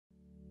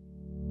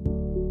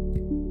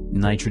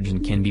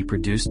nitrogen can be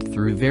produced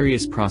through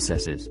various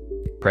processes.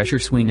 Pressure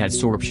swing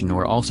adsorption,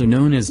 or also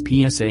known as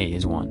PSA,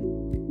 is one.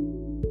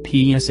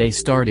 PSA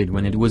started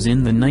when it was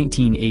in the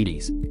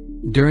 1980s.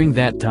 During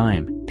that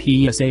time,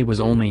 PSA was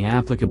only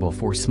applicable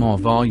for small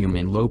volume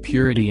and low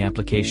purity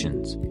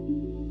applications.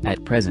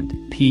 At present,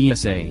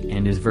 PSA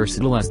is as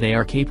versatile as they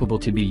are capable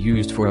to be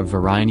used for a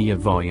variety of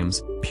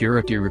volumes,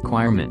 purity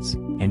requirements,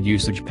 and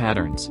usage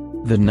patterns.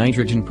 The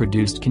nitrogen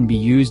produced can be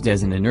used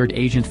as an inert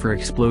agent for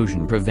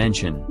explosion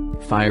prevention,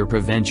 fire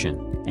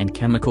prevention, and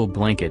chemical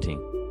blanketing.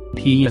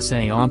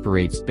 PSA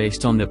operates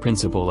based on the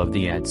principle of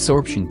the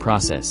adsorption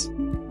process.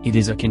 It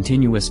is a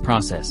continuous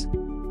process.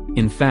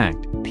 In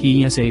fact,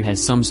 PSA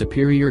has some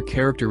superior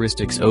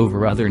characteristics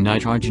over other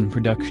nitrogen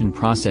production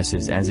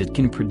processes, as it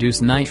can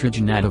produce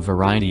nitrogen at a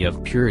variety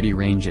of purity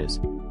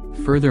ranges.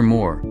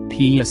 Furthermore,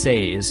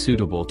 PSA is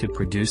suitable to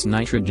produce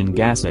nitrogen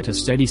gas at a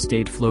steady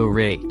state flow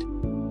rate.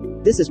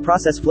 This is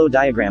process flow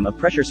diagram of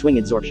pressure swing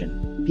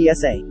adsorption.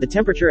 PSA, the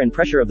temperature and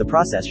pressure of the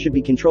process should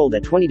be controlled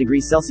at 20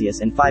 degrees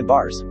Celsius and 5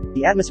 bars.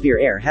 The atmosphere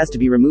air has to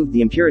be removed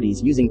the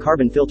impurities using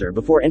carbon filter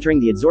before entering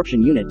the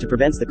adsorption unit to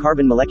prevent the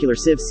carbon molecular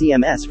sieve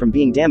CMS from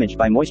being damaged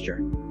by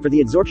moisture. For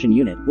the adsorption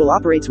unit, will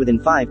operates within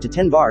 5 to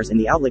 10 bars, and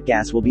the outlet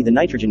gas will be the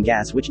nitrogen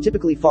gas, which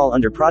typically fall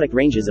under product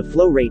ranges of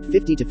flow rate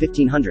 50 to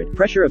 1500,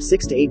 pressure of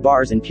 6 to 8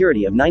 bars, and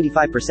purity of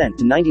 95%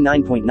 to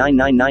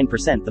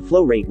 99.999%. The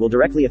flow rate will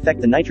directly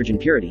affect the nitrogen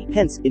purity,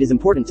 hence, it is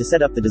important to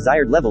set up the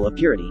desired level of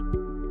purity.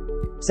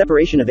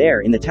 Separation of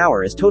air in the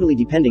tower is totally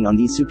depending on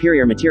these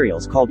superior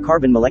materials called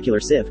carbon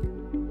molecular sieve.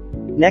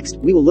 Next,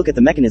 we will look at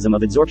the mechanism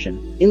of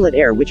adsorption. Inlet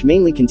air, which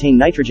mainly contain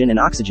nitrogen and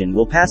oxygen,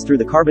 will pass through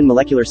the carbon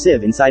molecular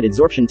sieve inside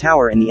adsorption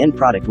tower, and the end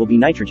product will be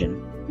nitrogen.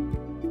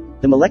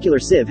 The molecular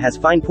sieve has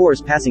fine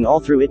pores passing all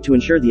through it to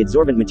ensure the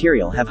adsorbent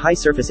material have high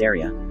surface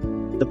area.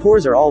 The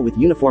pores are all with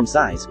uniform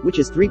size, which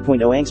is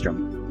 3.0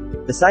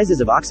 angstrom. The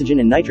sizes of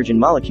oxygen and nitrogen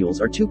molecules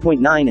are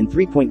 2.9 and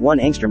 3.1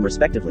 angstrom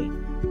respectively.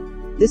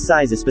 This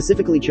size is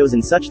specifically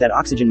chosen such that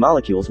oxygen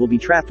molecules will be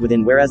trapped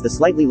within, whereas the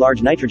slightly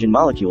large nitrogen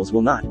molecules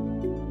will not.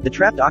 The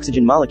trapped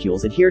oxygen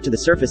molecules adhere to the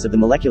surface of the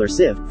molecular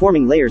sieve,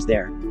 forming layers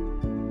there.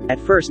 At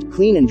first,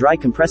 clean and dry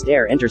compressed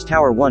air enters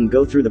Tower 1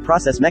 go through the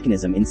process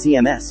mechanism in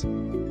CMS.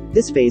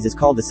 This phase is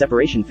called the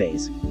separation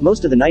phase.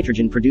 Most of the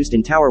nitrogen produced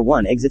in Tower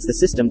 1 exits the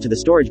system to the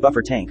storage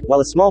buffer tank, while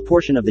a small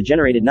portion of the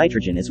generated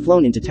nitrogen is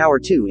flown into Tower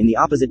 2 in the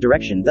opposite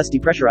direction. Thus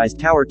depressurized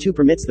Tower 2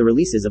 permits the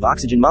releases of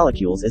oxygen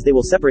molecules, as they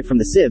will separate from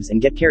the sieves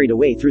and get carried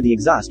away through the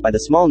exhaust by the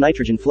small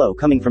nitrogen flow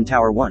coming from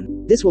Tower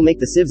 1. This will make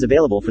the sieves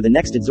available for the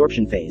next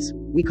adsorption phase.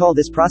 We call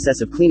this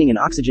process of cleaning an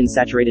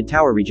oxygen-saturated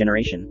tower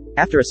regeneration.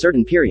 After a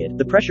certain period,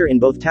 the pressure in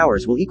both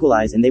towers will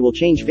equalize and they will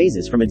change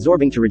phases from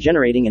adsorbing to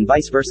regenerating and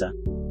vice versa.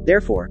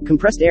 Therefore,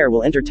 compressed air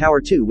will enter Tower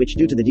 2, which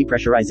due to the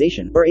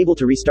depressurization, are able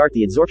to restart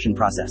the adsorption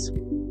process.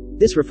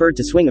 This referred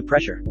to swing of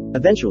pressure.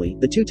 Eventually,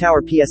 the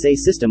two-tower PSA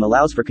system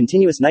allows for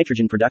continuous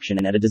nitrogen production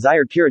and at a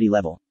desired purity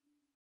level.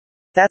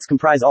 That's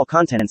comprise all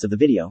contents of the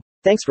video.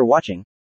 Thanks for watching.